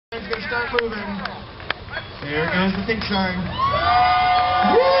gonna start moving. There goes the pink sign.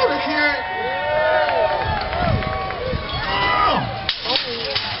 Woo! Let's hear it. Oh!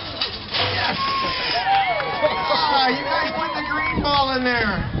 Yes! Ah, you guys put the green ball in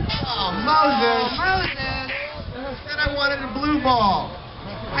there. Oh, Moses. Said I wanted a blue ball.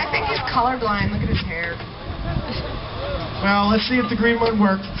 I think he's colorblind. Look at his hair. Well, let's see if the green one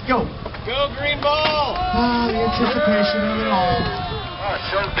works. Let's go. Go green ball! Ah, the anticipation of it all. Oh,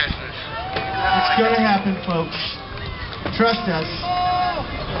 show business. It's going to happen, folks. Trust us.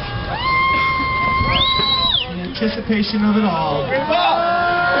 The anticipation of it all. Green ball!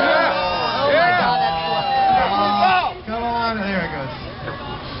 Oh my God, that's lovely. Come on. There it goes.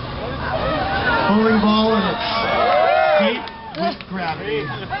 Bowling ball and it's fate with gravity.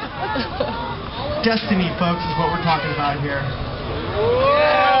 Destiny, folks, is what we're talking about here.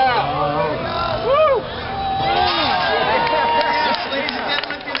 Ladies and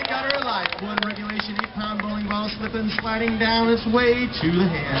gentlemen, through the gutter of life, one regulation 8-pound bowling ball slipping, sliding down its way to the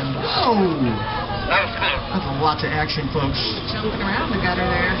hand. Whoa! That's a lot of action, folks. Jumping around the gutter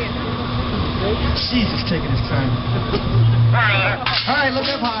there. Jesus, taking his time. All right, look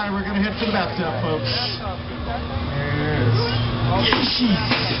up high. We're going to head for the bathtub, folks. There it is.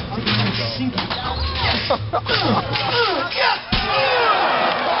 Jesus. Look at that sinking. Yes.